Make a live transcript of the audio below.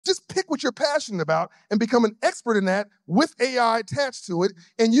just pick what you're passionate about and become an expert in that with AI attached to it,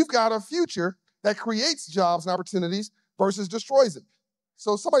 and you've got a future that creates jobs and opportunities versus destroys it.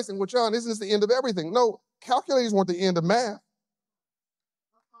 So somebody's saying, well, John, isn't this the end of everything? No, calculators weren't the end of math.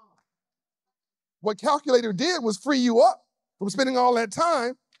 What calculator did was free you up from spending all that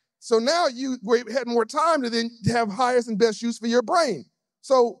time. So now you had more time to then have highest and best use for your brain.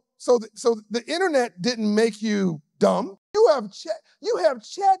 So the internet didn't make you dumb. You have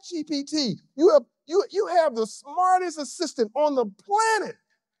ChatGPT. You have the smartest assistant on the planet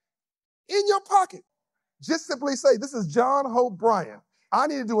in your pocket. Just simply say, this is John Hope Bryant. I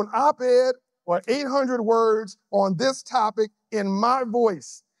need to do an op-ed or 800 words on this topic in my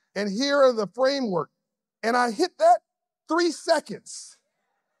voice. And here are the framework. And I hit that 3 seconds.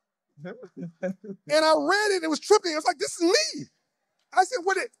 And I read it, it was tripping. I was like, this is me. I said,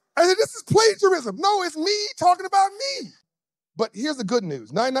 this is plagiarism. No, it's me talking about me. But here's the good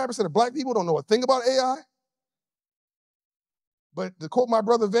news. 99% of black people don't know a thing about AI. But to quote my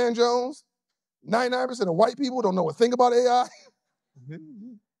brother Van Jones, 99% of white people don't know a thing about AI.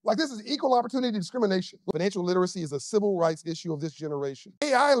 Like, this is equal opportunity discrimination. Financial literacy is a civil rights issue of this generation.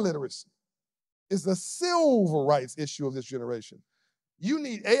 AI literacy is the civil rights issue of this generation. You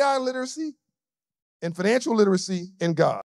need AI literacy and financial literacy in God.